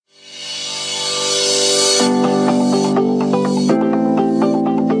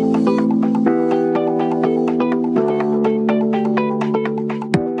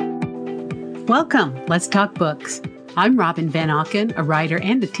Welcome. Let's talk books. I'm Robin Van Auken, a writer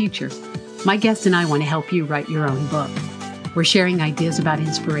and a teacher. My guest and I want to help you write your own book. We're sharing ideas about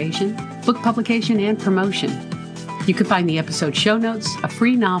inspiration, book publication, and promotion. You can find the episode show notes, a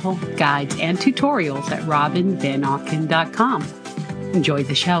free novel, guides, and tutorials at robinvanauken.com. Enjoy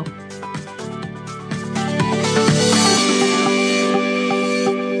the show.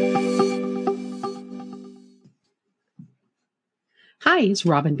 Hi, it's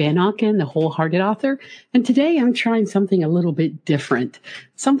Robin Van Auken, the Wholehearted Author, and today I'm trying something a little bit different,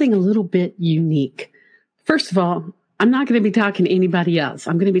 something a little bit unique. First of all, I'm not going to be talking to anybody else.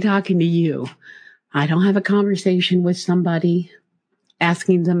 I'm going to be talking to you. I don't have a conversation with somebody,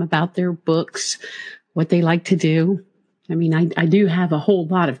 asking them about their books, what they like to do. I mean, I do have a whole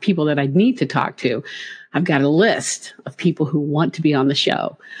lot of people that I need to talk to. I've got a list of people who want to be on the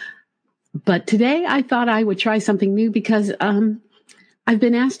show. But today I thought I would try something new because I've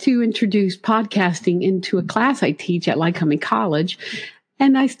been asked to introduce podcasting into a class I teach at Lycoming College.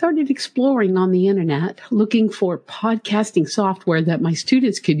 And I started exploring on the internet, looking for podcasting software that my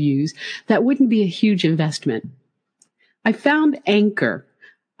students could use that wouldn't be a huge investment. I found Anchor.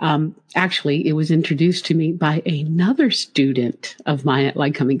 Actually, it was introduced to me by another student of mine at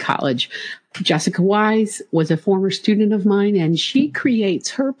Lycoming College. Jessica Wise was a former student of mine, and she creates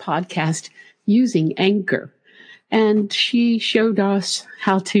her podcast using Anchor. And she showed us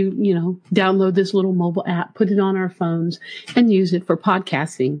how to, download this little mobile app, put it on our phones, and use it for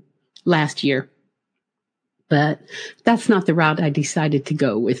podcasting last year. But that's not the route I decided to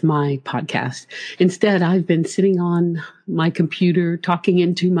go with my podcast. Instead, I've been sitting on my computer, talking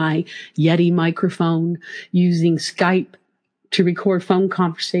into my Yeti microphone, using Skype to record phone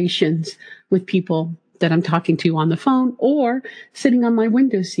conversations with people that I'm talking to on the phone, or sitting on my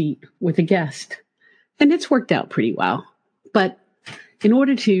window seat with a guest. And it's worked out pretty well. But in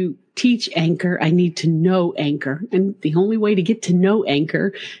order to teach Anchor, I need to know Anchor. And the only way to get to know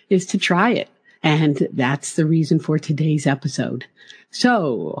Anchor is to try it. And that's the reason for today's episode.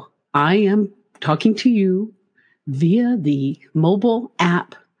 So I am talking to you via the mobile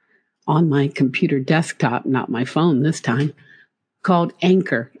app on my computer desktop, not my phone this time, called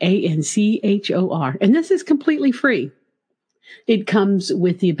Anchor, Anchor. And this is completely free. It comes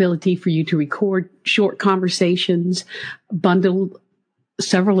with the ability for you to record short conversations, bundle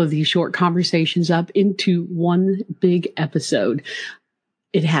several of these short conversations up into one big episode.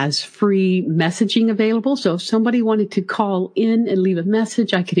 It has free messaging available. So if somebody wanted to call in and leave a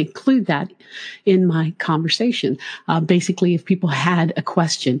message, I could include that in my conversation. Basically, if people had a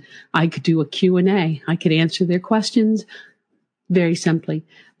question, I could do a Q&A. I could answer their questions very simply.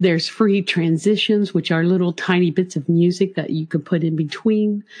 There's free transitions, which are little tiny bits of music that you can put in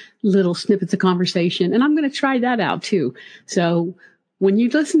between little snippets of conversation. And I'm going to try that out too. So when you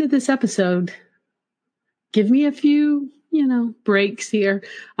listen to this episode, give me a few, breaks here.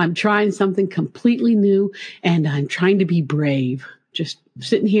 I'm trying something completely new, and I'm trying to be brave. Just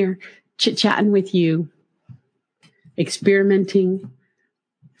sitting here, chit-chatting with you, experimenting,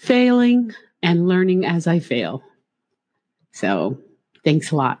 failing, and learning as I fail. So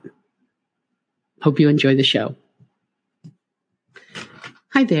thanks a lot. Hope you enjoy the show.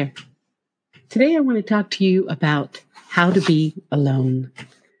 Hi there. Today I want to talk to you about How to Be Alone.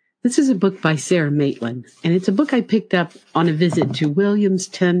 This is a book by Sarah Maitland, and it's a book I picked up on a visit to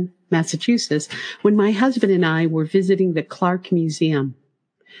Williamston, Massachusetts, when my husband and I were visiting the Clark Museum.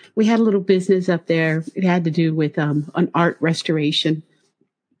 We had a little business up there. It had to do with an art restoration.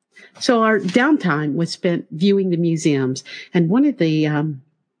 So our downtime was spent viewing the museums, and one of the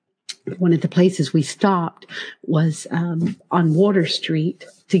places we stopped was on Water Street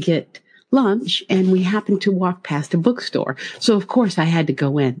to get lunch, and we happened to walk past a bookstore. So of course I had to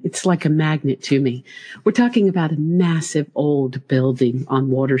go in. It's like a magnet to me. We're talking about a massive old building on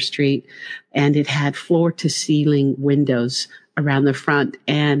Water Street, and it had floor to ceiling windows around the front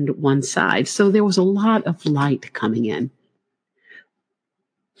and one side. So there was a lot of light coming in.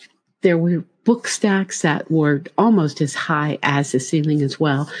 There were book stacks that were almost as high as the ceiling as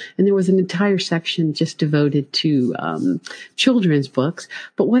well. And there was an entire section just devoted to children's books.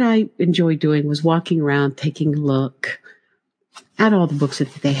 But what I enjoyed doing was walking around, taking a look at all the books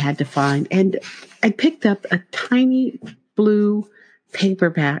that they had to find. And I picked up a tiny blue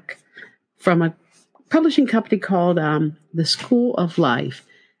paperback from a publishing company called The School of Life.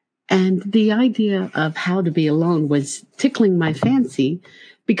 And the idea of how to be alone was tickling my fancy,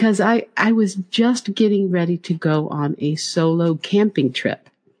 because I was just getting ready to go on a solo camping trip.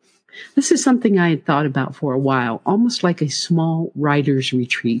 This is something I had thought about for a while, almost like a small writer's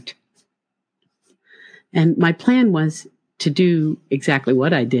retreat. And my plan was to do exactly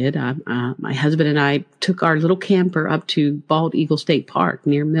what I did, my husband and I took our little camper up to Bald Eagle State Park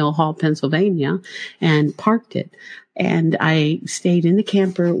near Mill Hall, Pennsylvania, and parked it. And I stayed in the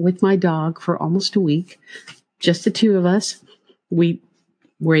camper with my dog for almost a week, just the two of us. We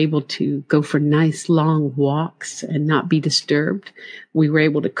were able to go for nice long walks and not be disturbed. We were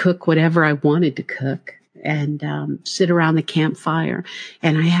able to cook whatever I wanted to cook and sit around the campfire.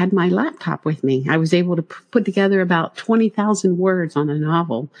 And I had my laptop with me. I was able to put together about 20,000 words on a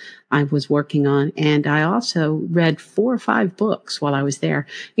novel I was working on. And I also read 4 or 5 books while I was there,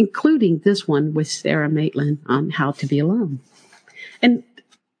 including this one with Sarah Maitland on how to be alone. And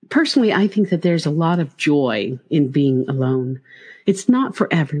personally, I think that there's a lot of joy in being alone. It's not for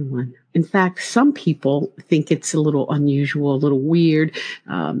everyone. In fact, some people think it's a little unusual, a little weird.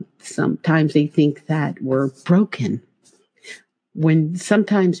 Sometimes they think that we're broken. When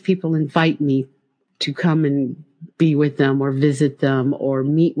sometimes people invite me to come and be with them or visit them or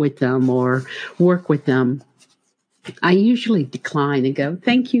meet with them or work with them, I usually decline and go,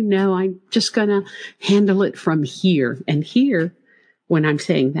 thank you, no, I'm just going to handle it from here. And here, when I'm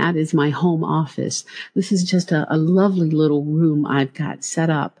saying that, is my home office. This is just a lovely little room I've got set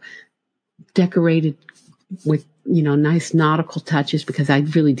up, decorated with, nice nautical touches because I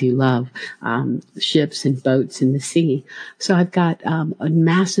really do love ships and boats in the sea. So I've got a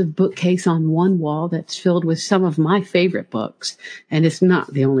massive bookcase on one wall that's filled with some of my favorite books. And it's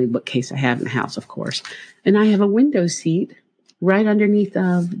not the only bookcase I have in the house, of course. And I have a window seat right underneath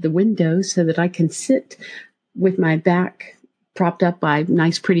the window so that I can sit with my back propped up by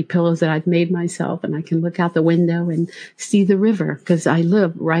nice, pretty pillows that I've made myself, and I can look out the window and see the river because I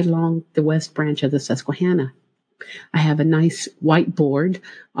live right along the west branch of the Susquehanna. I have a nice whiteboard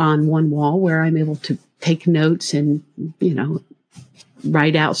on one wall where I'm able to take notes and,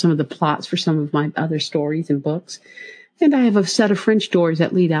 write out some of the plots for some of my other stories and books. And I have a set of French doors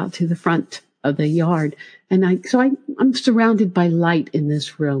that lead out to the front of the yard. And I'm surrounded by light in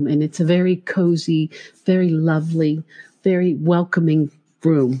this room, and it's a very cozy, very lovely, very welcoming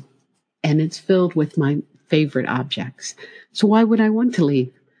room, and it's filled with my favorite objects. So why would I want to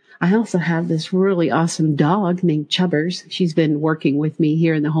leave? I also have this really awesome dog named Chubbers. She's been working with me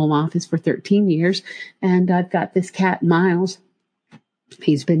here in the home office for 13 years, and I've got this cat, Miles.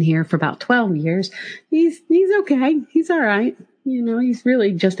 He's been here for about 12 years. He's okay. He's all right. He's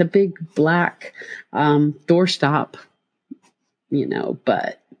really just a big black doorstop,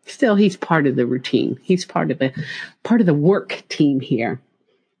 but still, he's part of the routine. He's part of the work team here.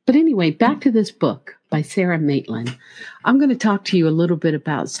 But anyway, back to this book by Sarah Maitland. I'm going to talk to you a little bit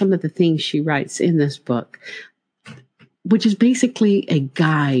about some of the things she writes in this book, which is basically a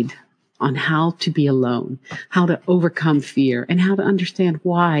guide on how to be alone, how to overcome fear, and how to understand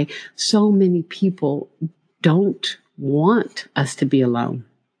why so many people don't want us to be alone.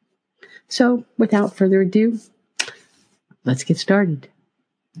 So, without further ado, let's get started.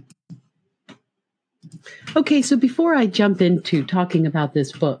 Okay, so before I jump into talking about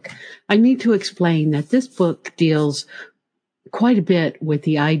this book, I need to explain that this book deals quite a bit with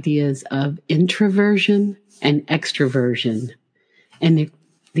the ideas of introversion and extroversion and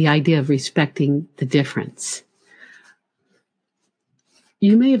the idea of respecting the difference.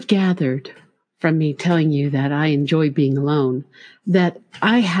 You may have gathered from me telling you that I enjoy being alone, that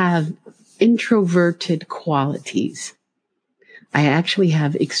I have introverted qualities. I actually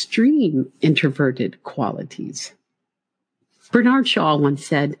have extreme introverted qualities. Bernard Shaw once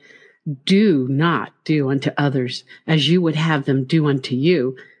said, "Do not do unto others as you would have them do unto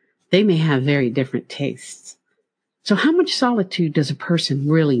you. They may have very different tastes." So how much solitude does a person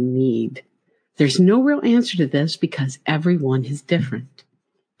really need? There's no real answer to this because everyone is different.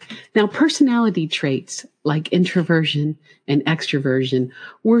 Now, personality traits like introversion and extroversion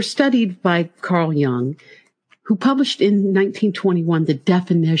were studied by Carl Jung, who published in 1921 the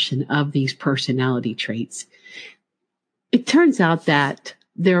definition of these personality traits. It turns out that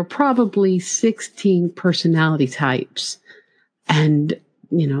there are probably 16 personality types. And,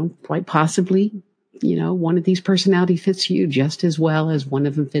 quite possibly, one of these personality fits you just as well as one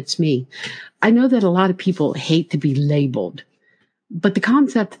of them fits me. I know that a lot of people hate to be labeled, but the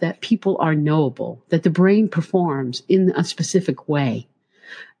concept that people are knowable, that the brain performs in a specific way,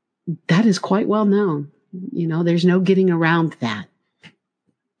 that is quite well known. There's no getting around that.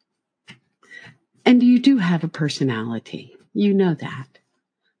 And you do have a personality. You know that.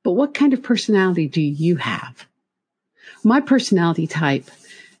 But what kind of personality do you have? My personality type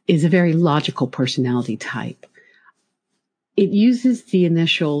is a very logical personality type. It uses the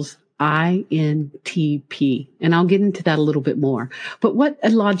initials INTP, and I'll get into that a little bit more. But what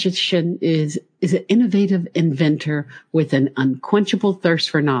a logician is an innovative inventor with an unquenchable thirst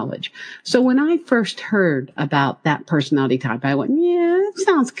for knowledge. So when I first heard about that personality type, I went, yeah, that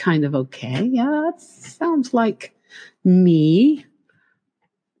sounds kind of okay. Yeah, that sounds like me.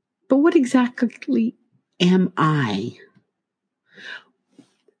 But what exactly am I?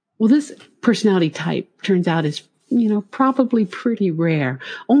 Well, this personality type turns out is probably pretty rare.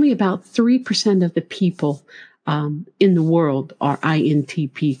 Only about 3% of the people in the world are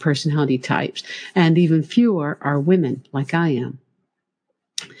INTP personality types, and even fewer are women like I am.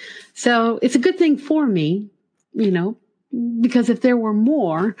 So it's a good thing for me, because if there were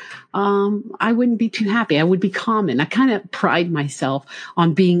more, I wouldn't be too happy. I would be common. I kind of pride myself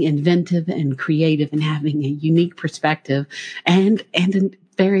on being inventive and creative and having a unique perspective and a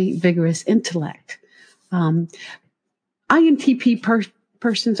very vigorous intellect. INTP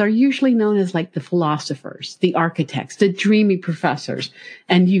persons are usually known as like the philosophers, the architects, the dreamy professors.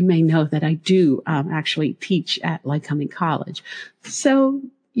 And you may know that I do actually teach at Lycoming College. So,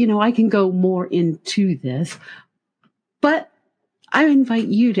 I can go more into this, but I invite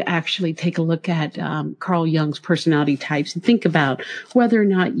you to actually take a look at Carl Jung's personality types and think about whether or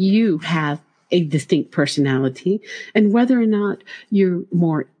not you have a distinct personality and whether or not you're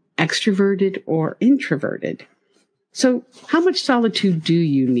more extroverted or introverted. So how much solitude do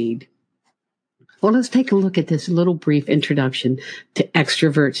you need? Well, let's take a look at this little brief introduction to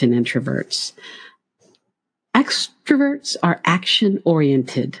extroverts and introverts. Extroverts are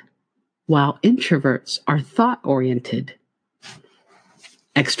action-oriented, while introverts are thought-oriented.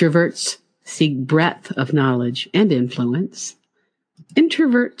 Extroverts seek breadth of knowledge and influence.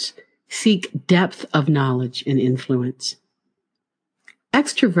 Introverts seek depth of knowledge and influence.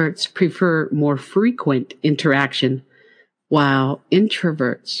 Extroverts prefer more frequent interaction, while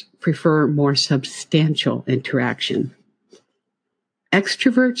introverts prefer more substantial interaction.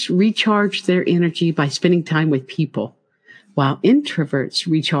 Extroverts recharge their energy by spending time with people, while introverts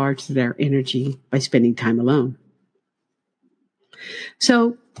recharge their energy by spending time alone.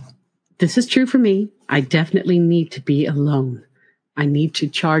 So this is true for me. I definitely need to be alone. I need to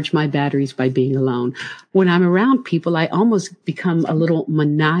charge my batteries by being alone. When I'm around people, I almost become a little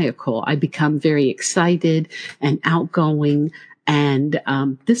maniacal. I become very excited and outgoing. And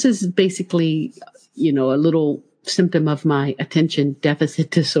this is basically, a little symptom of my attention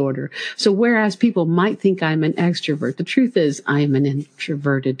deficit disorder. So whereas people might think I'm an extrovert, the truth is I am an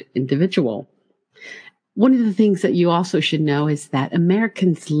introverted individual. One of the things that you also should know is that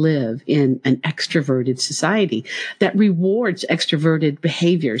Americans live in an extroverted society that rewards extroverted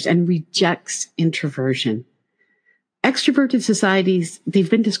behaviors and rejects introversion. Extroverted societies, they've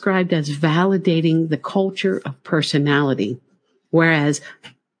been described as validating the culture of personality, whereas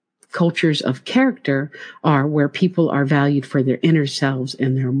cultures of character are where people are valued for their inner selves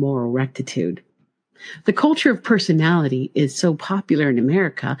and their moral rectitude. The culture of personality is so popular in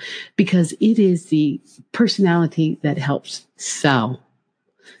America because it is the personality that helps sell.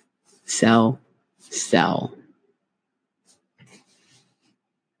 So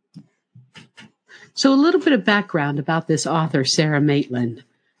a little bit of background about this author, Sarah Maitland.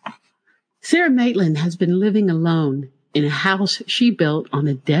 Sarah Maitland has been living alone in a house she built on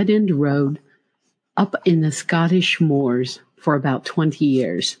a dead-end road up in the Scottish moors for about 20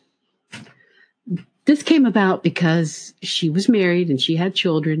 years. This came about because she was married and she had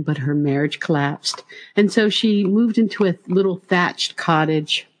children, but her marriage collapsed. And so she moved into a little thatched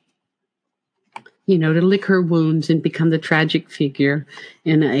cottage, to lick her wounds and become the tragic figure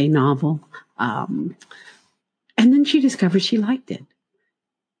in a novel. And then she discovered she liked it.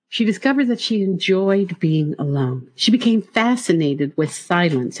 She discovered that she enjoyed being alone. She became fascinated with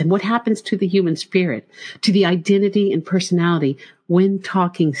silence and what happens to the human spirit, to the identity and personality when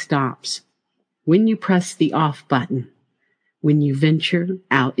talking stops. When you press the off button, when you venture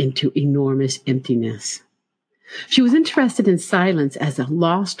out into enormous emptiness. She was interested in silence as a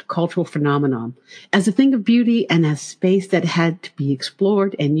lost cultural phenomenon, as a thing of beauty and as space that had to be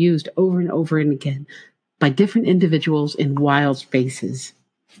explored and used over and over and again by different individuals in wild spaces.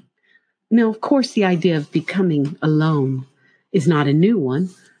 Now, of course, the idea of becoming alone is not a new one.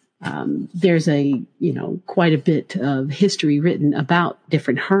 There's quite a bit of history written about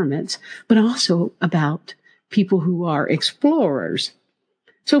different hermits, but also about people who are explorers.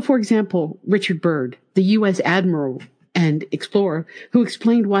 So, for example, Richard Byrd, the U.S. admiral and explorer, who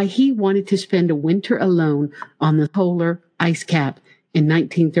explained why he wanted to spend a winter alone on the polar ice cap in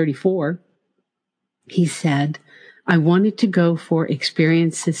 1934. He said, "I wanted to go for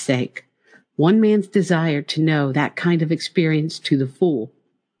experience's sake. One man's desire to know that kind of experience to the full.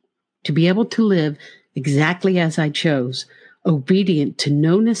 to be able to live exactly as I chose, obedient to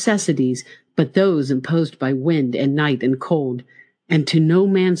no necessities but those imposed by wind and night and cold, and to no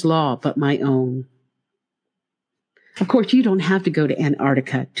man's law but my own. Of course, you don't have to go to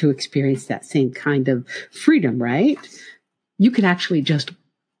Antarctica to experience that same kind of freedom, right? You could actually just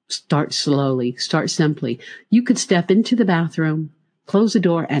start slowly, start simply. You could step into the bathroom, close the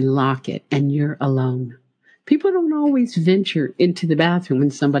door, and lock it, and you're alone. People don't always venture into the bathroom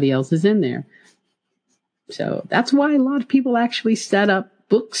when somebody else is in there. So that's why a lot of people actually set up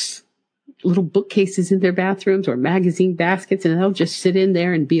books, little bookcases in their bathrooms or magazine baskets, and they'll just sit in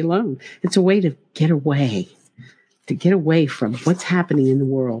there and be alone. It's a way to get away from what's happening in the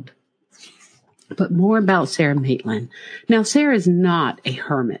world. But more about Sarah Maitland. Now, Sarah is not a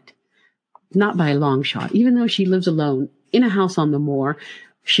hermit, not by a long shot. Even though she lives alone in a house on the moor,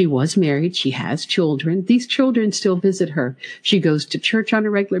 she was married. She has children. These children still visit her. She goes to church on a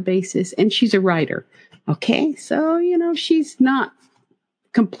regular basis, and she's a writer. Okay, so, she's not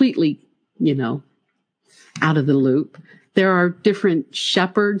completely, out of the loop. There are different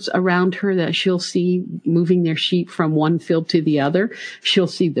shepherds around her that she'll see moving their sheep from one field to the other. She'll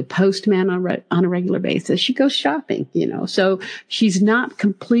see the postman on a regular basis. She goes shopping, so she's not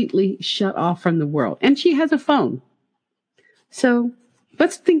completely shut off from the world. And she has a phone. So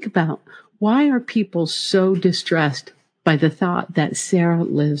let's think about, why are people so distressed by the thought that Sarah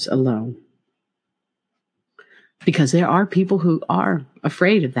lives alone? Because there are people who are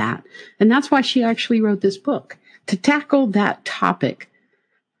afraid of that. And that's why she actually wrote this book, to tackle that topic.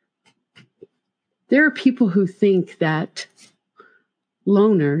 There are people who think that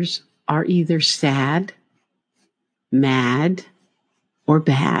loners are either sad, mad, or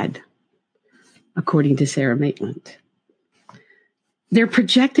bad, according to Sarah Maitland. They're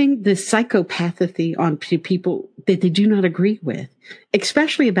projecting the psychopathy onto people that they do not agree with,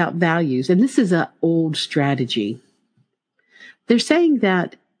 especially about values. And this is an old strategy. They're saying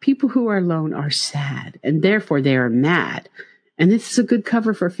that people who are alone are sad, and therefore they are mad. And this is a good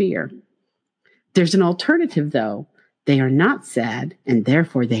cover for fear. There's an alternative, though. They are not sad, and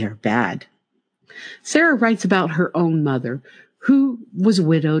therefore they are bad. Sarah writes about her own mother, who was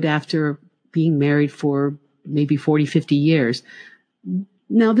widowed after being married for maybe 40, 50 years.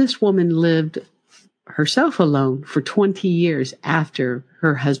 Now, this woman lived herself alone for 20 years after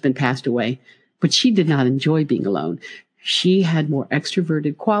her husband passed away, but she did not enjoy being alone. She had more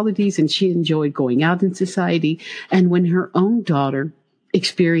extroverted qualities, and she enjoyed going out in society. And when her own daughter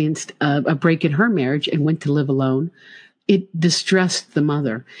experienced a break in her marriage and went to live alone, it distressed the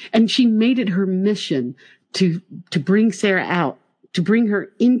mother. And she made it her mission to bring Sarah out, to bring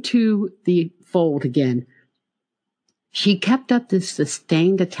her into the fold again. She kept up this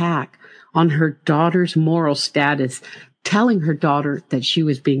sustained attack on her daughter's moral status, telling her daughter that she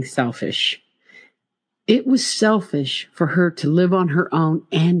was being selfish. It was selfish for her to live on her own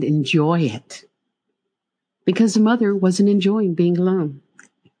and enjoy it, because the mother wasn't enjoying being alone.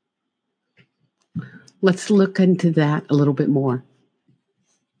 Let's look into that a little bit more.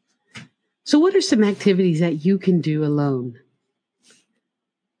 So what are some activities that you can do alone?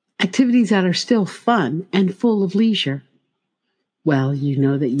 Activities that are still fun and full of leisure. Well, you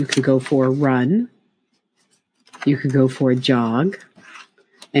know that you can go for a run. You could go for a jog.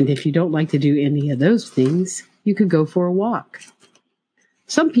 And if you don't like to do any of those things, you could go for a walk.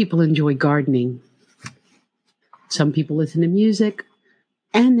 Some people enjoy gardening. Some people listen to music,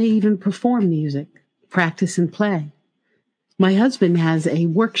 and they even perform music, practice and play. My husband has a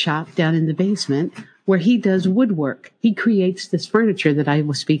workshop down in the basement where he does woodwork. He creates this furniture that I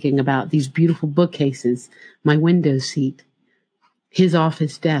was speaking about, these beautiful bookcases, my window seat, his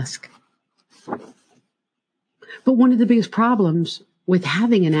office desk. But one of the biggest problems with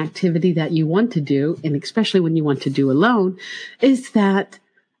having an activity that you want to do, and especially when you want to do alone, is that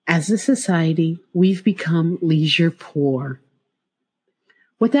as a society, we've become leisure poor.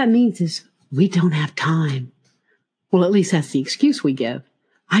 What that means is we don't have time. Well, at least that's the excuse we give.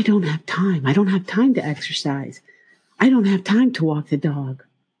 I don't have time. I don't have time to exercise. I don't have time to walk the dog.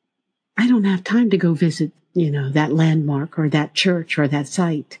 I don't have time to go visit, that landmark or that church or that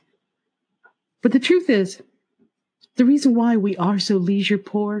site. But the truth is, the reason why we are so leisure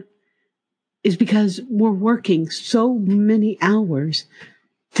poor is because we're working so many hours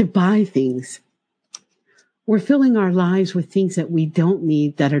to buy things. We're filling our lives with things that we don't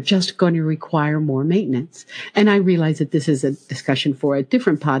need, that are just going to require more maintenance. And I realize that this is a discussion for a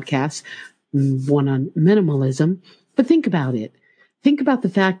different podcast, one on minimalism, but think about it. Think about the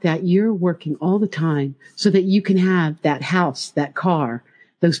fact that you're working all the time so that you can have that house, that car,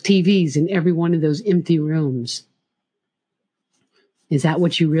 those TVs in every one of those empty rooms. Is that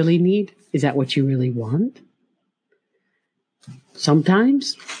what you really need? Is that what you really want?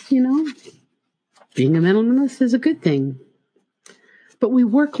 Sometimes, being a minimalist is a good thing. But we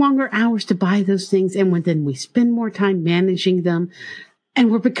work longer hours to buy those things, and then we spend more time managing them, and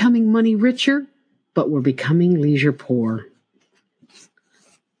we're becoming money richer, but we're becoming leisure poor.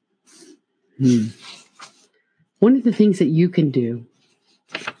 One of the things that you can do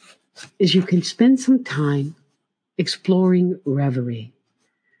is you can spend some time exploring reverie.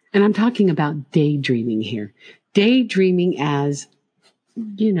 And I'm talking about daydreaming here. Daydreaming as,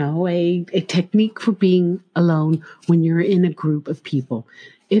 a technique for being alone when you're in a group of people.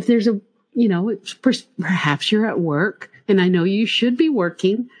 If there's perhaps you're at work, and I know you should be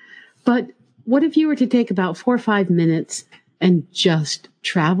working, but what if you were to take about 4 or 5 minutes and just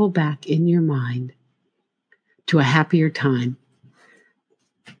travel back in your mind to a happier time?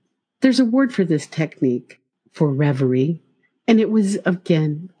 There's a word for this technique, for reverie, and it was,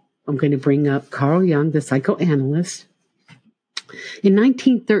 again, I'm going to bring up Carl Jung, the psychoanalyst. In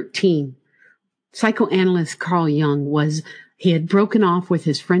 1913, psychoanalyst Carl Jung he had broken off with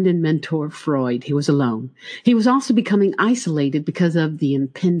his friend and mentor, Freud. He was alone. He was also becoming isolated because of the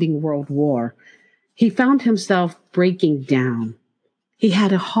impending World War. He found himself breaking down. He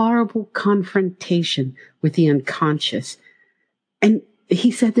had a horrible confrontation with the unconscious. And he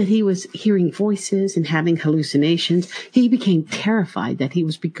said that he was hearing voices and having hallucinations. He became terrified that he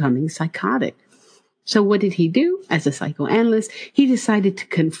was becoming psychotic. So what did he do? As a psychoanalyst, he decided to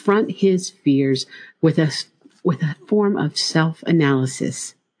confront his fears with a form of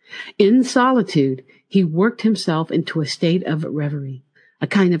self-analysis. In solitude, he worked himself into a state of reverie, a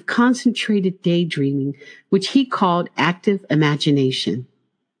kind of concentrated daydreaming, which he called active imagination.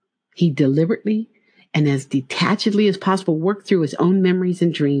 He deliberately and as detachedly as possible worked through his own memories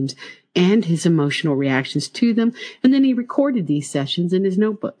and dreams and his emotional reactions to them, and then he recorded these sessions in his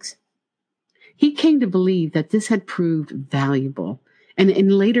notebooks. He came to believe that this had proved valuable, and in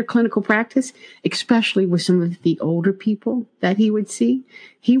later clinical practice, especially with some of the older people that he would see,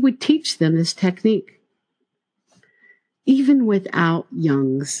 he would teach them this technique. Even without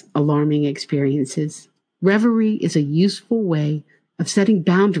Jung's alarming experiences, reverie is a useful way of setting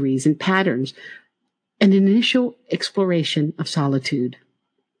boundaries and patterns, an initial exploration of solitude.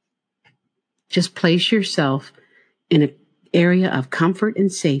 Just place yourself in an area of comfort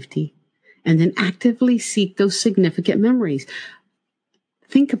and safety, and then actively seek those significant memories.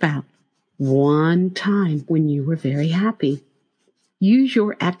 Think about one time when you were very happy. Use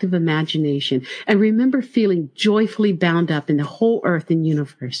your active imagination and remember feeling joyfully bound up in the whole earth and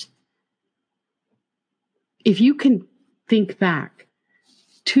universe. If you can think back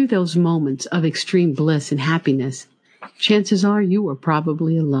to those moments of extreme bliss and happiness, chances are you were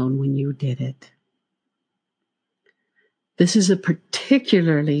probably alone when you did it. This is a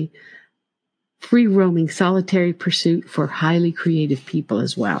particularly free-roaming, solitary pursuit for highly creative people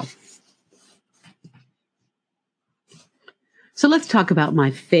as well. So let's talk about my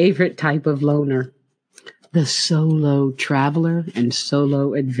favorite type of loner, the solo traveler and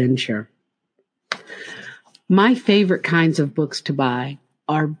solo adventure. My favorite kinds of books to buy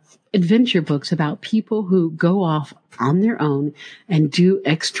are adventure books about people who go off on their own and do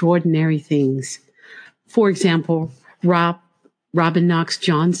extraordinary things. For example, Robin Knox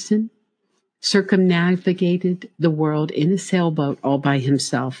Johnson circumnavigated the world in a sailboat all by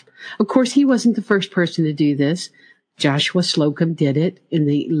himself. Of course, he wasn't the first person to do this. Joshua Slocum did it in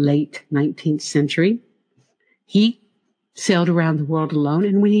the late 19th century. He sailed around the world alone,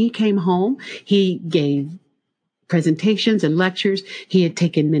 and when he came home, he gave presentations and lectures. He had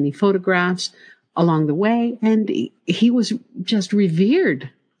taken many photographs along the way, and he was just revered.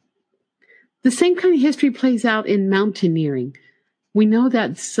 The same kind of history plays out in mountaineering. We know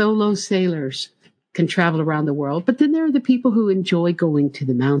that solo sailors can travel around the world, but then there are the people who enjoy going to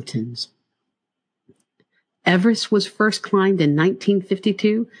the mountains. Everest was first climbed in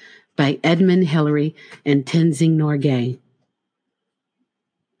 1952 by Edmund Hillary and Tenzing Norgay.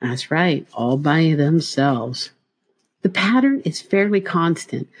 That's right, all by themselves. The pattern is fairly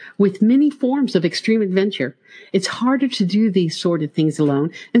constant, with many forms of extreme adventure. It's harder to do these sort of things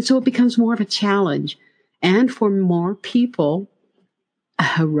alone, and so it becomes more of a challenge, and for more people, a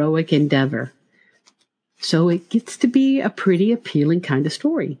heroic endeavor. So it gets to be a pretty appealing kind of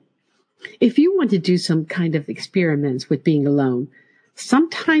story. If you want to do some kind of experiments with being alone,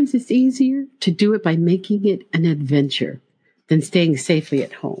 sometimes it's easier to do it by making it an adventure than staying safely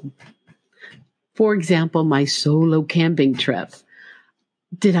at home. For example, my solo camping trip.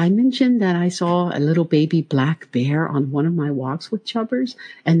 Did I mention that I saw a little baby black bear on one of my walks with Chubbers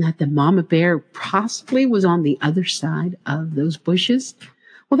and that the mama bear possibly was on the other side of those bushes?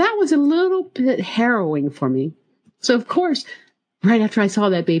 Well, that was a little bit harrowing for me. So, of course, right after I saw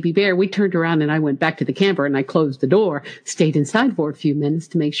that baby bear, we turned around and I went back to the camper and I closed the door, stayed inside for a few minutes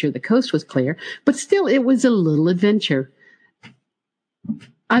to make sure the coast was clear. But still, it was a little adventure.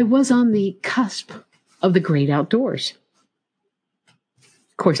 I was on the cusp of the great outdoors.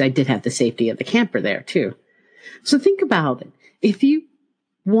 Of course, I did have the safety of the camper there, too. So think about it. If you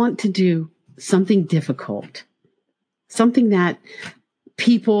want to do something difficult, something that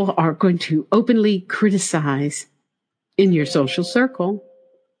people are going to openly criticize in your social circle,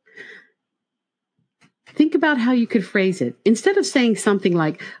 think about how you could phrase it. Instead of saying something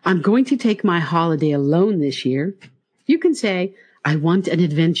like, I'm going to take my holiday alone this year, you can say, I want an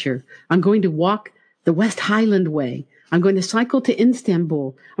adventure. I'm going to walk the West Highland Way. I'm going to cycle to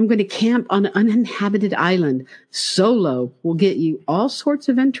Istanbul. I'm going to camp on an uninhabited island. Solo will get you all sorts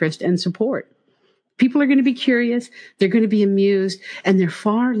of interest and support. People are going to be curious, they're going to be amused, and they're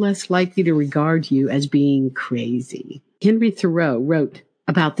far less likely to regard you as being crazy. Henry Thoreau wrote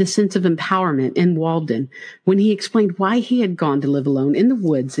about this sense of empowerment in Walden when he explained why he had gone to live alone in the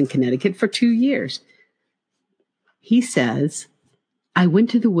woods in Connecticut for 2 years. He says, I went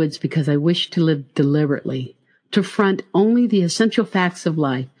to the woods because I wished to live deliberately, to front only the essential facts of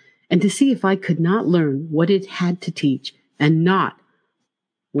life, and to see if I could not learn what it had to teach, and not,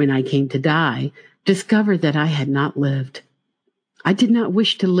 when I came to die, discover that I had not lived. I did not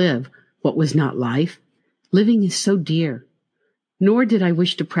wish to live what was not life. Living is so dear. Nor did I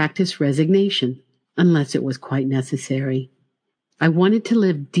wish to practice resignation, unless it was quite necessary. I wanted to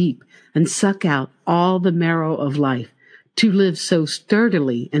live deep and suck out all the marrow of life, to live so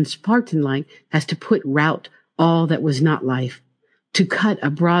sturdily and Spartan-like as to put rout all that was not life, to cut a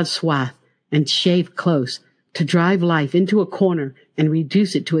broad swath and shave close, to drive life into a corner and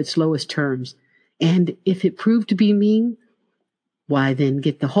reduce it to its lowest terms. And if it proved to be mean, why then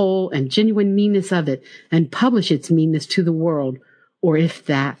get the whole and genuine meanness of it and publish its meanness to the world, or if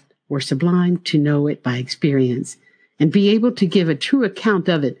that were sublime, to know it by experience and be able to give a true account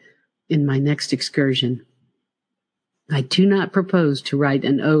of it in my next excursion. I do not propose to write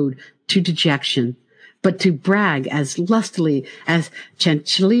an ode to dejection, but to brag as lustily as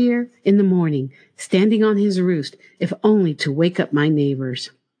Chanticleer in the morning, standing on his roost, if only to wake up my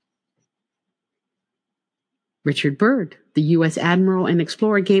neighbors. Richard Byrd, the U.S. Admiral and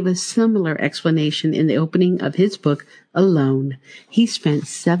explorer, gave a similar explanation in the opening of his book, Alone. He spent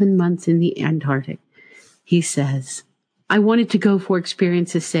 7 months in the Antarctic. He says, I wanted to go for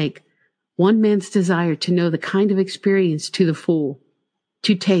experience's sake, one man's desire to know the kind of experience to the full,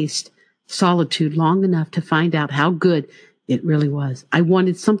 to taste solitude long enough to find out how good it really was. I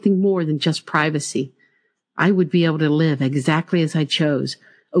wanted something more than just privacy. I would be able to live exactly as I chose,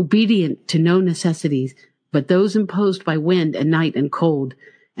 obedient to no necessities but those imposed by wind and night and cold,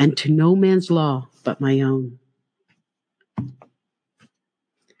 and to no man's law but my own.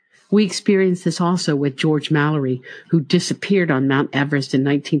 We experienced this also with George Mallory, who disappeared on Mount Everest in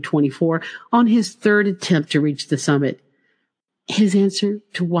 1924 on his third attempt to reach the summit. His answer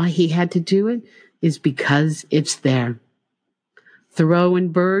to why he had to do it is because it's there. Thoreau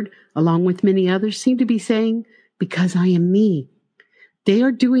and Byrd, along with many others, seem to be saying, because I am me. They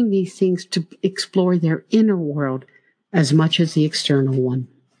are doing these things to explore their inner world as much as the external one.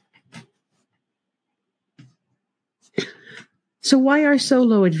 So why are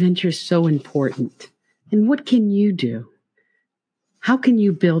solo adventures so important? And what can you do? How can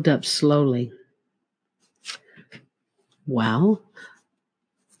you build up slowly? Well,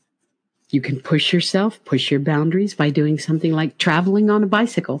 you can push yourself, push your boundaries by doing something like traveling on a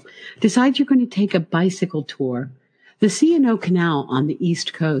bicycle. Decide you're going to take a bicycle tour. The C&O Canal on the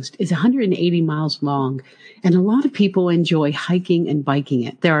East Coast is 180 miles long, and a lot of people enjoy hiking and biking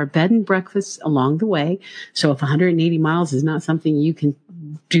it. There are bed and breakfasts along the way, so if 180 miles is not something you can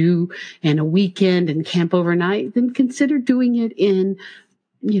do in a weekend and camp overnight, then consider doing it in,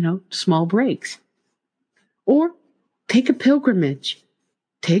 small breaks. Or take a pilgrimage.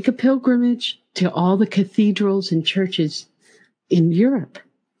 Take a pilgrimage to all the cathedrals and churches in Europe.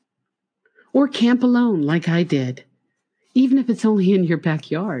 Or camp alone like I did. Even if it's only in your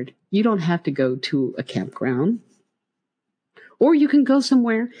backyard, you don't have to go to a campground. Or you can go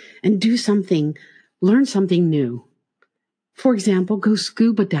somewhere and do something, learn something new. For example, go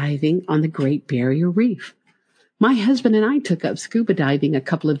scuba diving on the Great Barrier Reef. My husband and I took up scuba diving a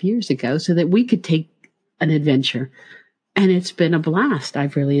couple of years ago so that we could take an adventure. And it's been a blast.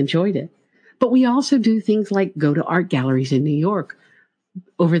 I've really enjoyed it. But we also do things like go to art galleries in New York,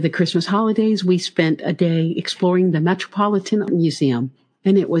 Over the Christmas holidays, we spent a day exploring the Metropolitan Museum,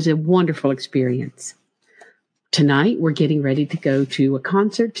 and it was a wonderful experience. Tonight, we're getting ready to go to a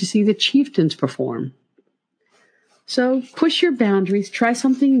concert to see the Chieftains perform. So push your boundaries, try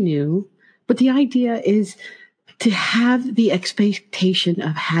something new, but the idea is to have the expectation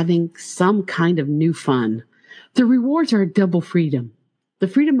of having some kind of new fun. The rewards are a double freedom. The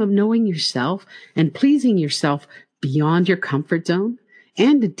freedom of knowing yourself and pleasing yourself beyond your comfort zone,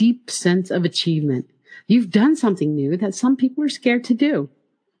 and a deep sense of achievement. You've done something new that some people are scared to do.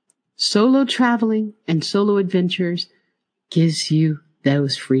 Solo traveling and solo adventures gives you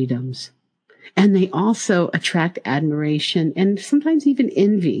those freedoms. And they also attract admiration and sometimes even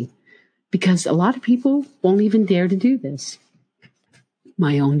envy, because a lot of people won't even dare to do this.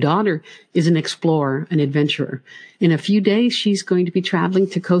 My own daughter is an explorer, an adventurer. In a few days, she's going to be traveling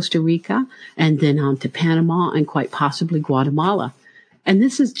to Costa Rica and then on to Panama and quite possibly Guatemala. And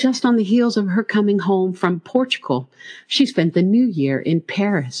this is just on the heels of her coming home from Portugal. She spent the New Year in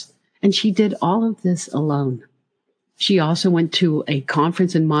Paris, and she did all of this alone. She also went to a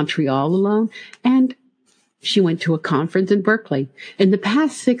conference in Montreal alone, and she went to a conference in Berkeley. In the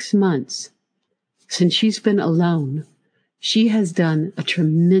past 6 months, since she's been alone, she has done a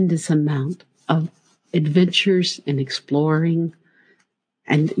tremendous amount of adventures and exploring.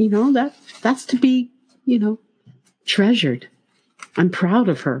 And, that's to be, treasured. I'm proud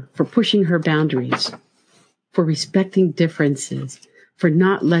of her for pushing her boundaries, for respecting differences, for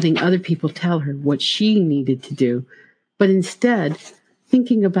not letting other people tell her what she needed to do, but instead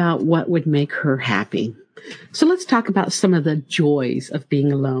thinking about what would make her happy. So let's talk about some of the joys of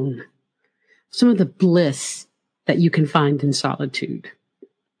being alone, some of the bliss that you can find in solitude.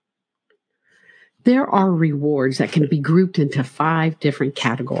 There are rewards that can be grouped into 5 different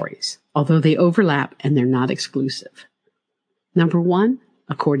categories, although they overlap and they're not exclusive. Number 1,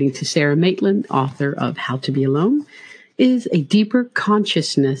 according to Sarah Maitland, author of How to Be Alone, is a deeper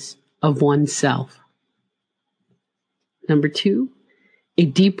consciousness of oneself. Number 2, a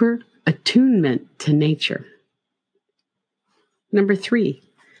deeper attunement to nature. Number 3,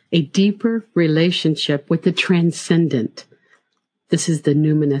 a deeper relationship with the transcendent. This is the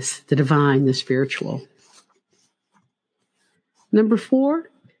numinous, the divine, the spiritual. Number 4,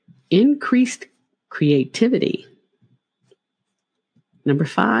 increased creativity. Number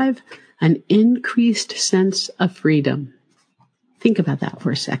 5, an increased sense of freedom. Think about that for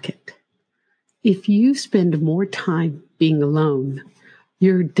a second. If you spend more time being alone,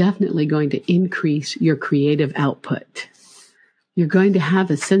 you're definitely going to increase your creative output. You're going to have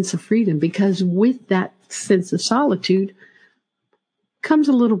a sense of freedom, because with that sense of solitude comes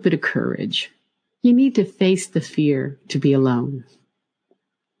a little bit of courage. You need to face the fear to be alone.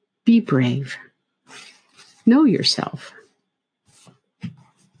 Be brave. Know yourself.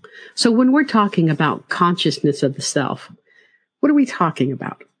 So when we're talking about consciousness of the self, what are we talking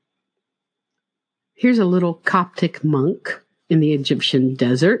about? Here's a little Coptic monk in the Egyptian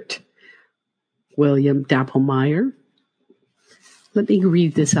desert, William Dappelmayer. Let me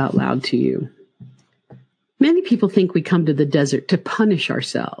read this out loud to you. Many people think we come to the desert to punish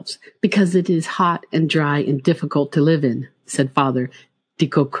ourselves because it is hot and dry and difficult to live in, said Father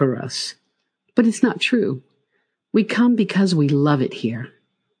Dikokuros. But it's not true. We come because we love it here.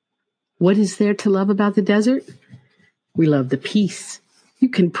 What is there to love about the desert? We love the peace. You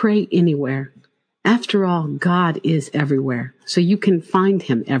can pray anywhere. After all, God is everywhere, so you can find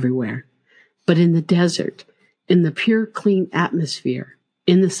him everywhere. But in the desert, in the pure, clean atmosphere,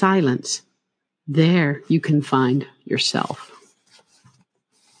 in the silence, there you can find yourself.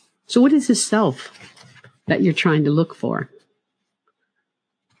 So what is the self that you're trying to look for?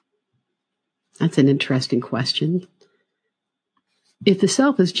 That's an interesting question. If the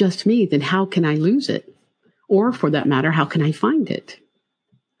self is just me, then how can I lose it? Or for that matter, how can I find it?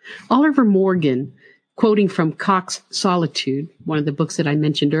 Oliver Morgan, quoting from Cox's Solitude, one of the books that I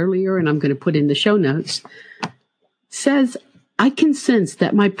mentioned earlier, and I'm going to put in the show notes, says, I can sense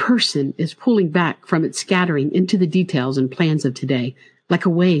that my person is pulling back from its scattering into the details and plans of today, like a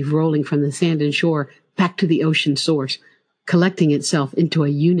wave rolling from the sand and shore back to the ocean source, collecting itself into a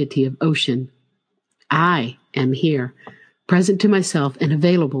unity of ocean. I am here, present to myself and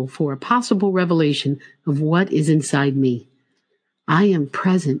available for a possible revelation of what is inside me. I am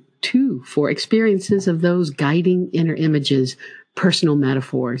present, too, for experiences of those guiding inner images, personal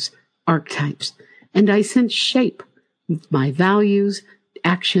metaphors, archetypes, and I sense shape my values,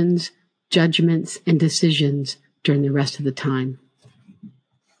 actions, judgments, and decisions during the rest of the time.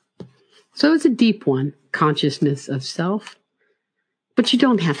 So it's a deep one, consciousness of self, but you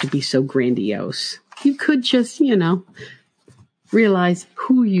don't have to be so grandiose. You could just, Realize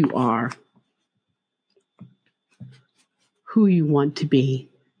who you are, who you want to be,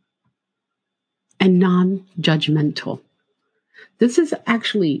 and non-judgmental. This is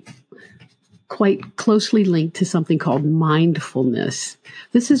actually quite closely linked to something called mindfulness.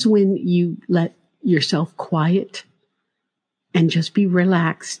 This is when you let yourself quiet and just be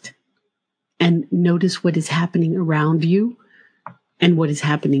relaxed and notice what is happening around you and what is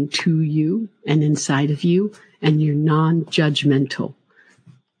happening to you and inside of you, and you're non-judgmental.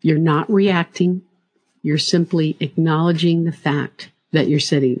 You're not reacting. You're simply acknowledging the fact that you're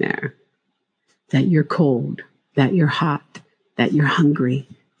sitting there, that you're cold, that you're hot, that you're hungry,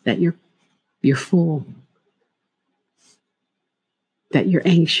 that you're full, that you're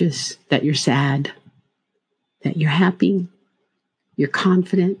anxious, that you're sad, that you're happy, you're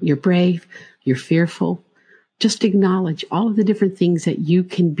confident, you're brave, you're fearful. Just acknowledge all of the different things that you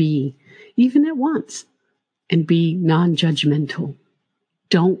can be, even at once, and be non-judgmental.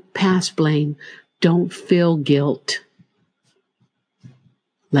 Don't pass blame. Don't feel guilt.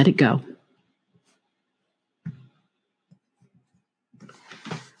 Let it go.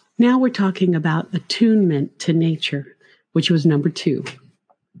 Now we're talking about attunement to nature, which was number 2.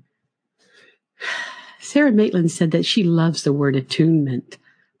 Sarah Maitland said that she loves the word attunement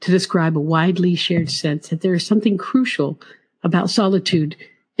to describe a widely shared sense that there is something crucial about solitude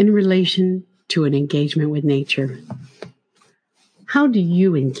in relation to an engagement with nature. How do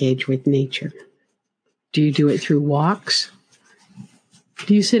you engage with nature? Do you do it through walks?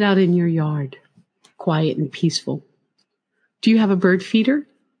 Do you sit out in your yard, quiet and peaceful? Do you have a bird feeder?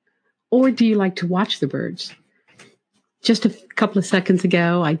 Or do you like to watch the birds? Just a couple of seconds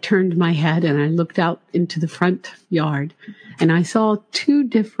ago, I turned my head and I looked out into the front yard and I saw 2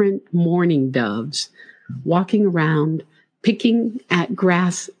 different mourning doves walking around, picking at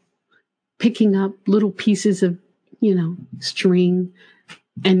grass, picking up little pieces of, string,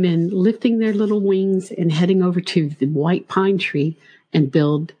 and then lifting their little wings and heading over to the white pine tree and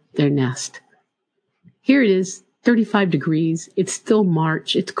build their nest. Here it is. 35 degrees. It's still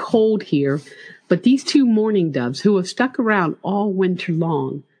March. It's cold here. But these 2 mourning doves who have stuck around all winter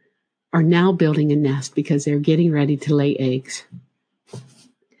long are now building a nest because they're getting ready to lay eggs.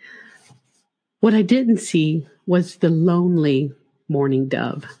 What I didn't see was the lonely mourning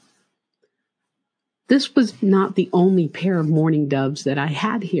dove. This was not the only pair of mourning doves that I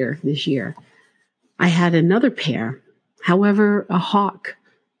had here this year. I had another pair. However, a hawk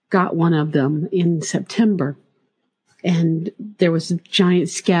got one of them in September. And there was a giant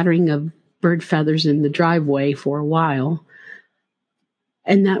scattering of bird feathers in the driveway for a while.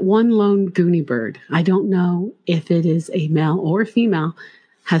 And that one lone goonie bird, I don't know if it is a male or a female,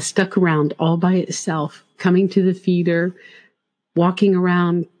 has stuck around all by itself, coming to the feeder, walking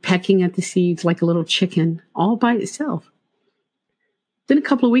around, pecking at the seeds like a little chicken, all by itself. Then a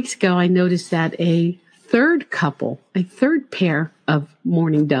couple of weeks ago, I noticed that a third pair of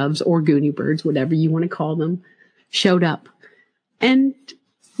mourning doves or goonie birds, whatever you want to call them, showed up. And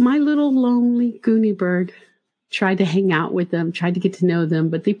my little lonely goonie bird tried to hang out with them, tried to get to know them,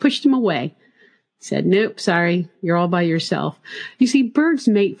 but they pushed him away. Said, nope, sorry, you're all by yourself. You see, birds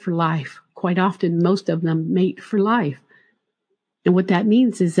mate for life. Quite often, most of them mate for life. And what that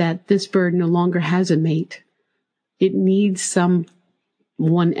means is that this bird no longer has a mate. It needs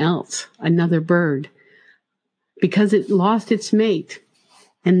someone else, another bird. Because it lost its mate,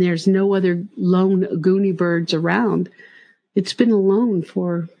 and there's no other lone goonie birds around, it's been alone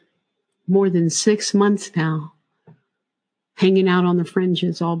for more than 6 months now, hanging out on the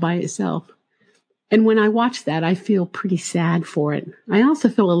fringes all by itself. And when I watch that, I feel pretty sad for it. I also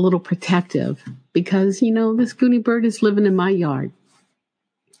feel a little protective because, this goonie bird is living in my yard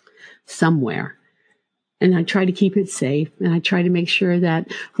somewhere. And I try to keep it safe. And I try to make sure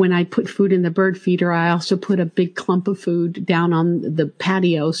that when I put food in the bird feeder, I also put a big clump of food down on the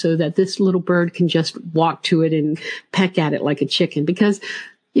patio so that this little bird can just walk to it and peck at it like a chicken. Because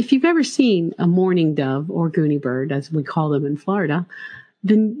if you've ever seen a mourning dove or goonie bird, as we call them in Florida,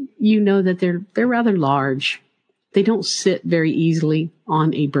 then you know that they're rather large. They don't sit very easily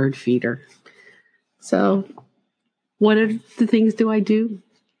on a bird feeder. So what are the things do I do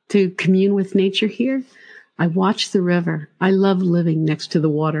to commune with nature here? I watch the river. I love living next to the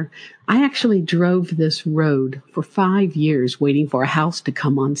water. I actually drove this road for 5 years waiting for a house to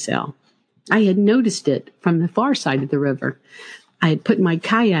come on sale. I had noticed it from the far side of the river. I had put my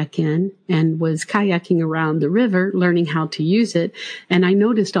kayak in and was kayaking around the river, learning how to use it. And I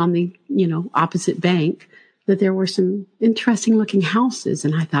noticed on the, opposite bank that there were some interesting looking houses.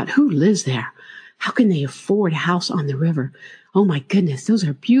 And I thought, who lives there? How can they afford a house on the river? Oh my goodness, those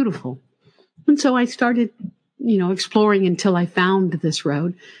are beautiful. And so I started, exploring until I found this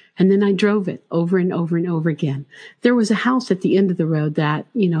road. And then I drove it over and over and over again. There was a house at the end of the road that,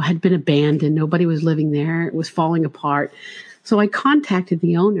 had been abandoned. Nobody was living there. It was falling apart. So I contacted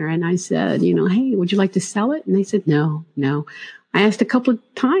the owner and I said, hey, would you like to sell it? And they said, no. I asked a couple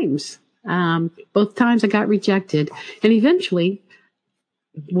of times. Both times I got rejected. And eventually,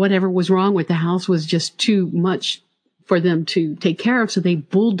 whatever was wrong with the house was just too much for them to take care of. So they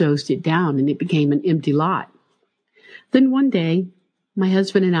bulldozed it down and it became an empty lot. Then one day, my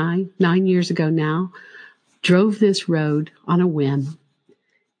husband and I, 9 years ago now, drove this road on a whim.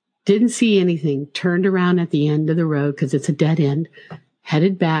 Didn't see anything, turned around at the end of the road because it's a dead end,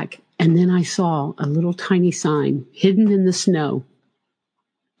 headed back, and then I saw a little tiny sign hidden in the snow.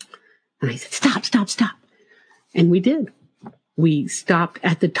 And I said, stop, stop, stop. And we did. We stopped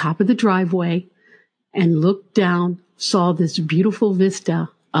at the top of the driveway and looked down, saw this beautiful vista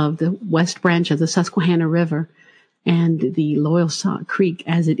of the west branch of the Susquehanna River and the Loyalsock Creek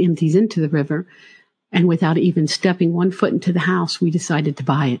as it empties into the river. And without even stepping one foot into the house, we decided to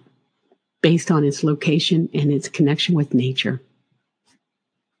buy it based on its location and its connection with nature.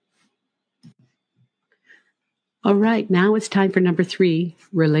 All right, now it's time for number 3,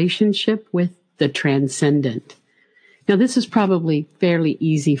 relationship with the transcendent. Now, this is probably fairly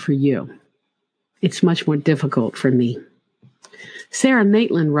easy for you. It's much more difficult for me. Sarah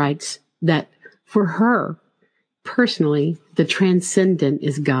Maitland writes that for her, personally, the transcendent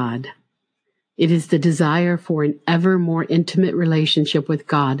is God. It is the desire for an ever more intimate relationship with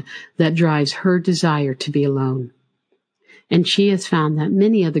God that drives her desire to be alone. And she has found that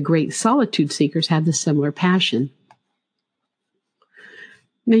many of the great solitude seekers have the similar passion.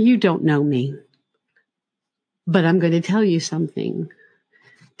 Now, you don't know me, but I'm going to tell you something.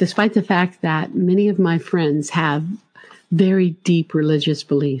 Despite the fact that many of my friends have very deep religious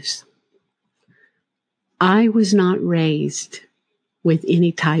beliefs, I was not raised with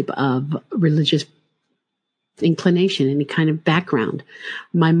any type of religious inclination, any kind of background.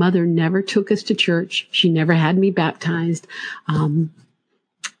 My mother never took us to church. She never had me baptized.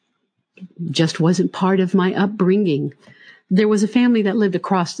 Just wasn't part of my upbringing. There was a family that lived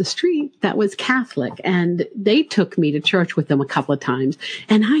across the street that was Catholic, and they took me to church with them a couple of times.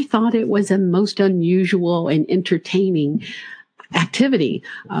 And I thought it was a most unusual and entertaining activity,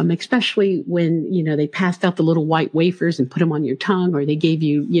 especially when, they passed out the little white wafers and put them on your tongue, or they gave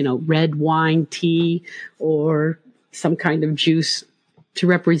you, red wine, tea, or some kind of juice to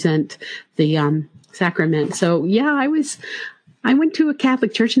represent the sacrament. So, yeah, I went to a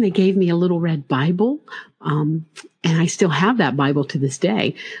Catholic church and they gave me a little red Bible. And I still have that Bible to this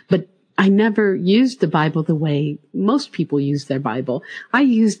day, but I never used the Bible the way most people use their Bible. I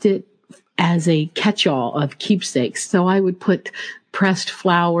used it as a catch-all of keepsakes. So I would put pressed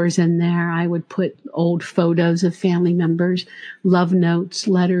flowers in there. I would put old photos of family members, love notes,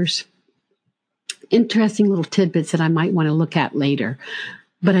 letters, interesting little tidbits that I might want to look at later.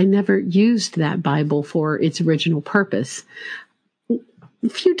 But I never used that Bible for its original purpose. A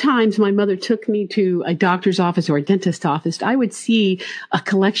few times my mother took me to a doctor's office or a dentist's office. I would see a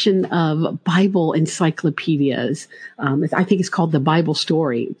collection of Bible encyclopedias. I think it's called the Bible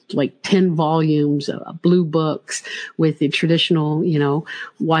Story, like 10 volumes, blue books with the traditional,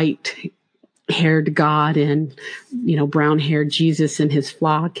 white haired God and, brown haired Jesus and his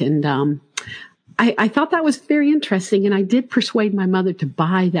flock. And, I thought that was very interesting, and I did persuade my mother to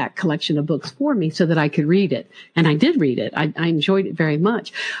buy that collection of books for me so that I could read it. And I did read it. I enjoyed it very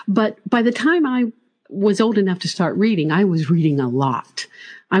much. But by the time I was old enough to start reading, I was reading a lot.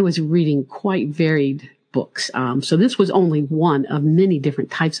 I was reading quite varied books. So this was only one of many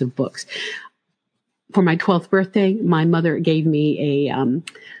different types of books. For my 12th birthday, my mother gave me a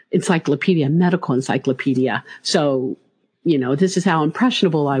encyclopedia, medical encyclopedia. So, this is how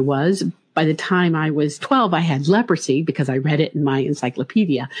impressionable I was. By the time I was 12, I had leprosy because I read it in my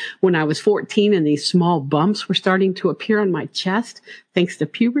encyclopedia. When I was 14 and these small bumps were starting to appear on my chest, thanks to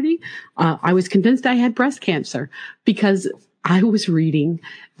puberty, I was convinced I had breast cancer because I was reading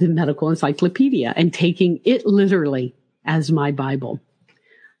the medical encyclopedia and taking it literally as my Bible.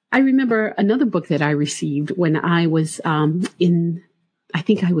 I remember another book that I received when I was I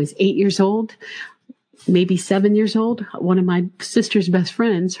think I was 8 years old. Maybe 7 years old. One of my sister's best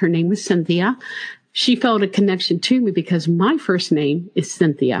friends, her name was Cynthia. She felt a connection to me because my first name is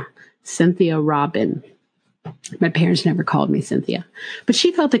Cynthia Robin. My parents never called me Cynthia, but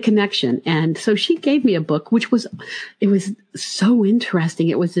she felt a connection. And so she gave me a book, it was so interesting.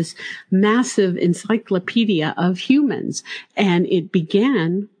 It was this massive encyclopedia of humans. And it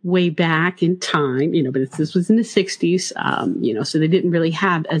began way back in time, but this was in the 60s, so they didn't really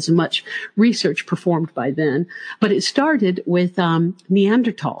have as much research performed by then. But it started with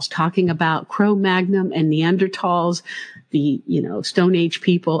Neanderthals, talking about Cro-Magnon and Neanderthals, the, Stone Age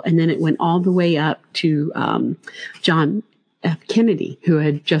people. And then it went all the way up to John F. Kennedy, who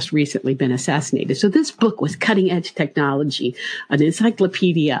had just recently been assassinated. So this book was cutting edge technology, an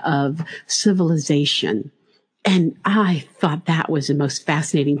encyclopedia of civilization. And I thought that was the most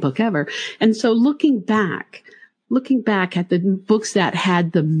fascinating book ever. And so looking back at the books that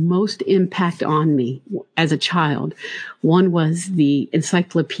had the most impact on me as a child, one was the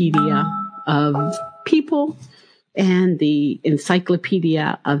Encyclopedia of People and the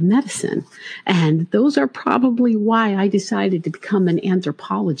Encyclopedia of Medicine. And those are probably why I decided to become an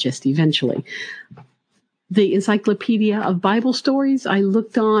anthropologist eventually. The Encyclopedia of Bible Stories, I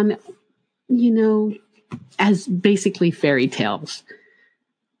looked on, as basically fairy tales.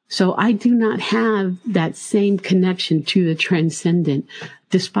 So I do not have that same connection to the transcendent,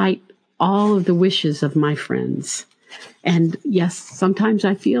 despite all of the wishes of my friends. And yes, sometimes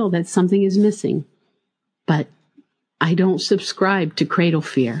I feel that something is missing, but I don't subscribe to cradle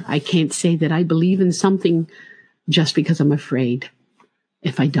fear. I can't say that I believe in something just because I'm afraid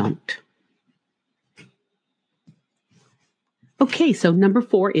if I don't. Okay, so number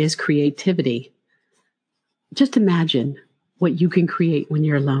 4 is creativity. Just imagine what you can create when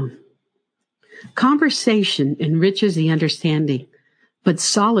you're alone. Conversation enriches the understanding, but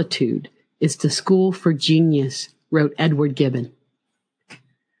solitude is the school for genius, wrote Edward Gibbon.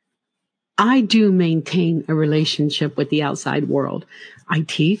 I do maintain a relationship with the outside world. I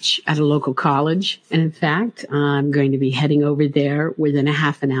teach at a local college, and in fact, I'm going to be heading over there within a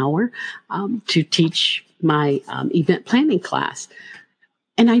half an hour to teach my event planning class.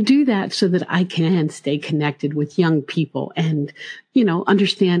 And I do that so that I can stay connected with young people and,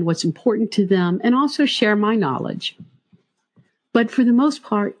 understand what's important to them and also share my knowledge. But for the most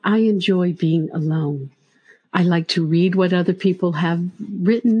part, I enjoy being alone. I like to read what other people have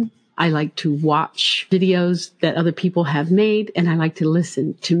written. I like to watch videos that other people have made, and I like to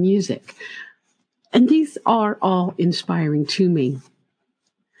listen to music. And these are all inspiring to me.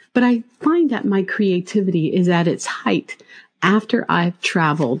 But I find that my creativity is at its height after I've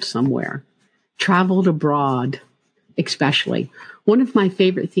traveled somewhere, traveled abroad, especially. One of my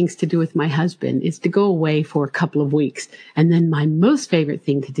favorite things to do with my husband is to go away for a couple of weeks. And then my most favorite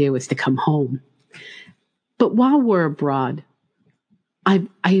thing to do is to come home. But while we're abroad, I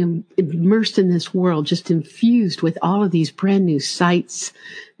am immersed in this world, just infused with all of these brand new sights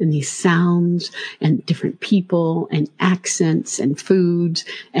and these sounds and different people and accents and foods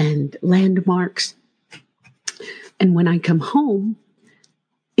and landmarks. And when I come home,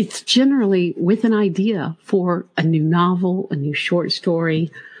 it's generally with an idea for a new novel, a new short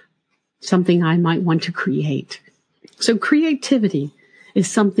story, something I might want to create. So creativity is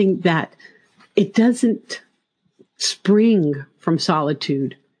something that it doesn't spring from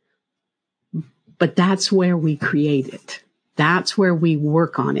solitude, but that's where we create it. That's where we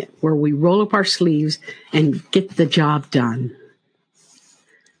work on it, where we roll up our sleeves and get the job done.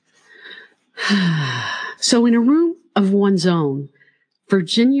 So in a room of one's own,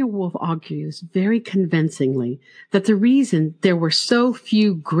 Virginia Woolf argues very convincingly that the reason there were so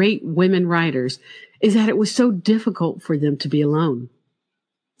few great women writers is that it was so difficult for them to be alone.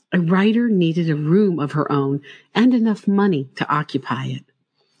 A writer needed a room of her own and enough money to occupy it.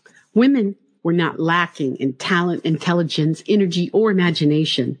 Women were not lacking in talent, intelligence, energy, or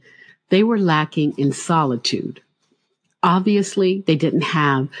imagination. They were lacking in solitude. Obviously, they didn't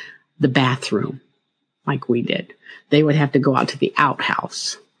have the bathroom like we did. They would have to go out to the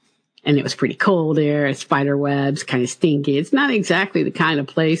outhouse. And it was pretty cold there, spider webs, kind of stinky. It's not exactly the kind of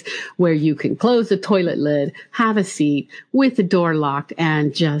place where you can close the toilet lid, have a seat with the door locked,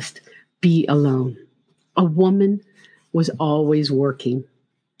 and just be alone. A woman was always working.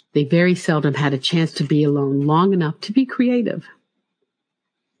 They very seldom had a chance to be alone long enough to be creative.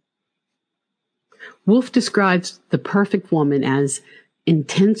 Woolf describes the perfect woman as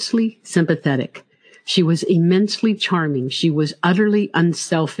intensely sympathetic. She was immensely charming. She was utterly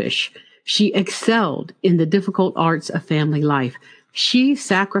unselfish. She excelled in the difficult arts of family life. She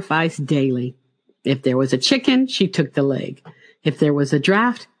sacrificed daily. If there was a chicken, she took the leg. If there was a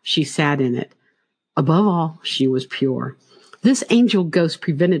draft, she sat in it. Above all, she was pure. This angel ghost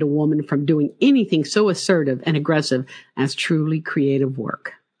prevented a woman from doing anything so assertive and aggressive as truly creative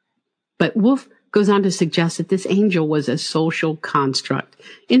work. But Woolf goes on to suggest that this angel was a social construct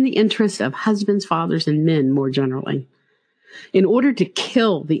in the interest of husbands, fathers, and men more generally. In order to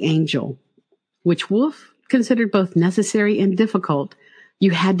kill the angel, which Wolfe considered both necessary and difficult,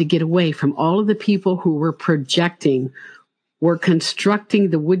 you had to get away from all of the people who were projecting, were constructing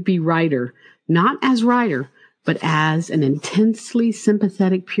the would-be writer, not as writer, but as an intensely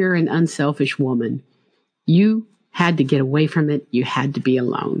sympathetic, pure, and unselfish woman. You had to get away from it. You had to be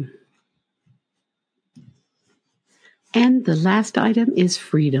alone. And the last item is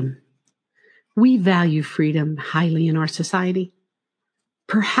freedom. We value freedom highly in our society.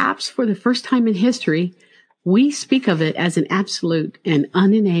 Perhaps for the first time in history, we speak of it as an absolute and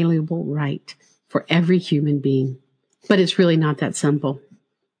unalienable right for every human being. But it's really not that simple.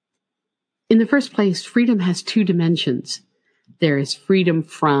 In the first place, freedom has two dimensions. There is freedom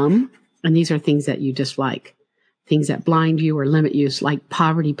from, and these are things that you dislike, things that blind you or limit you, like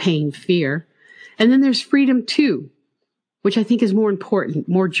poverty, pain, fear. And then there's freedom to, which I think is more important,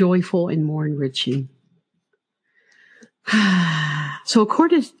 more joyful, and more enriching. So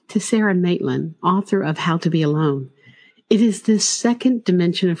according to Sarah Maitland, author of How to Be Alone, it is this second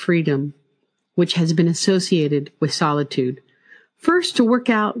dimension of freedom which has been associated with solitude. First, to work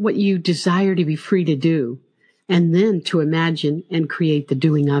out what you desire to be free to do, and then to imagine and create the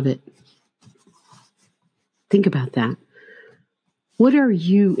doing of it. Think about that. What are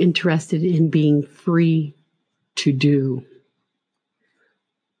you interested in being free to do?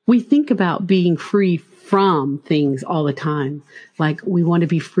 We think about being free from things all the time. Like we want to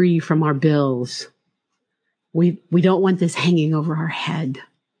be free from our bills. We don't want this hanging over our head.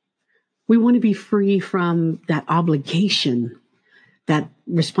 We want to be free from that obligation, that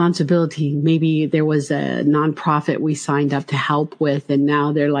responsibility. Maybe there was a nonprofit we signed up to help with, and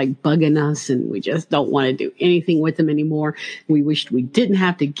now they're like bugging us and we just don't want to do anything with them anymore. We wished we didn't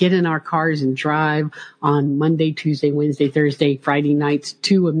have to get in our cars and drive on Monday, Tuesday, Wednesday, Thursday, Friday nights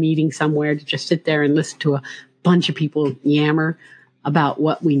to a meeting somewhere to just sit there and listen to a bunch of people yammer about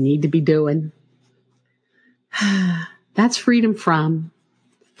what we need to be doing. That's freedom from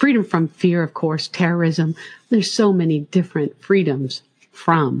fear, of course, terrorism. There's so many different freedoms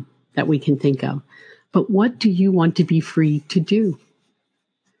from that we can think of. But what do you want to be free to do?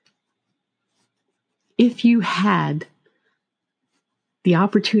 If you had the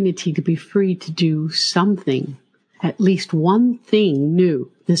opportunity to be free to do something, at least one thing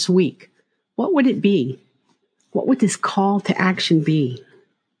new this week, what would it be? What would this call to action be?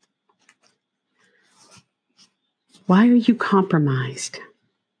 Why are you compromised?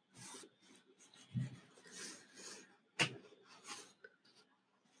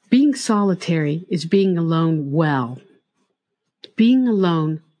 Being solitary is being alone well. Being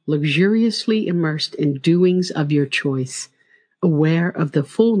alone, luxuriously immersed in doings of your choice, aware of the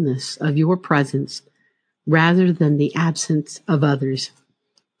fullness of your presence rather than the absence of others.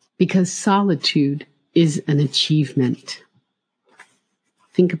 Because solitude is an achievement.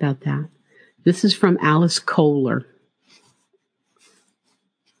 Think about that. This is from Alice Kohler.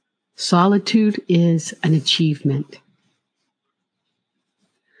 Solitude is an achievement.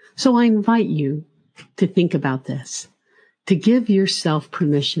 So I invite you to think about this, to give yourself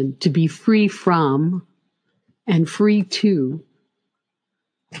permission to be free from and free to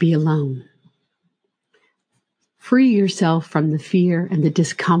be alone. Free yourself from the fear and the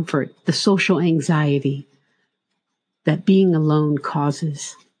discomfort, the social anxiety that being alone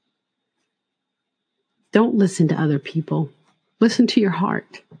causes. Don't listen to other people. Listen to your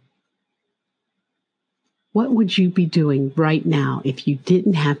heart. What would you be doing right now if you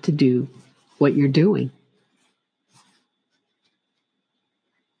didn't have to do what you're doing?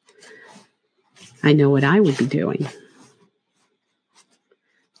 I know what I would be doing.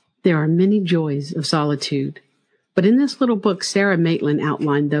 There are many joys of solitude, but in this little book, Sarah Maitland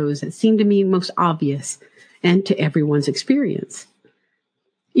outlined those that seem to me most obvious and to everyone's experience.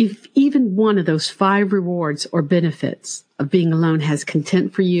 If even one of those 5 rewards or benefits of being alone has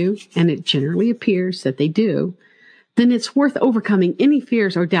content for you, and it generally appears that they do, then it's worth overcoming any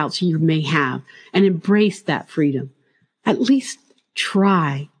fears or doubts you may have and embrace that freedom. At least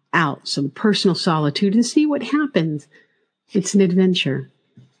try out some personal solitude and see what happens. It's an adventure.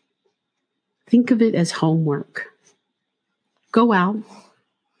 Think of it as homework. Go out,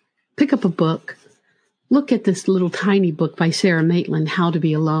 pick up a book. Look at this little tiny book by Sarah Maitland, How to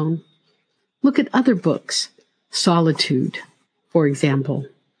Be Alone. Look at other books, Solitude, for example.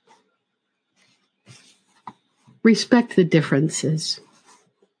 Respect the differences.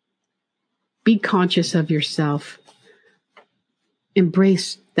 Be conscious of yourself.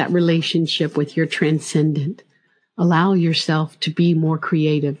 Embrace that relationship with your transcendent. Allow yourself to be more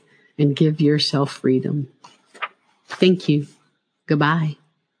creative and give yourself freedom. Thank you. Goodbye.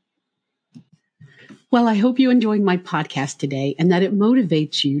 Well, I hope you enjoyed my podcast today and that it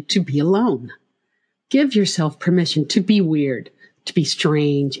motivates you to be alone. Give yourself permission to be weird, to be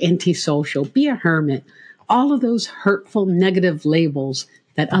strange, antisocial, be a hermit, all of those hurtful, negative labels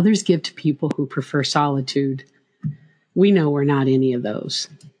that others give to people who prefer solitude. We know we're not any of those.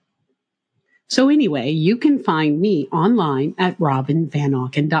 So anyway, you can find me online at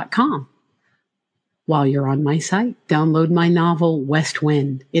robinvanauken.com. While you're on my site, download my novel, West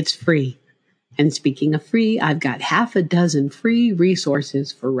Wind. It's free. And speaking of free, I've got 6 free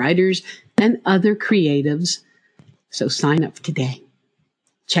resources for writers and other creatives. So sign up today.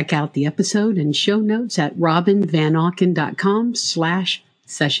 Check out the episode and show notes at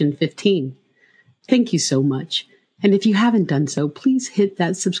robinvanauken.com/session15. Thank you so much. And if you haven't done so, please hit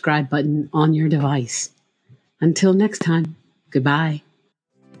that subscribe button on your device. Until next time, goodbye.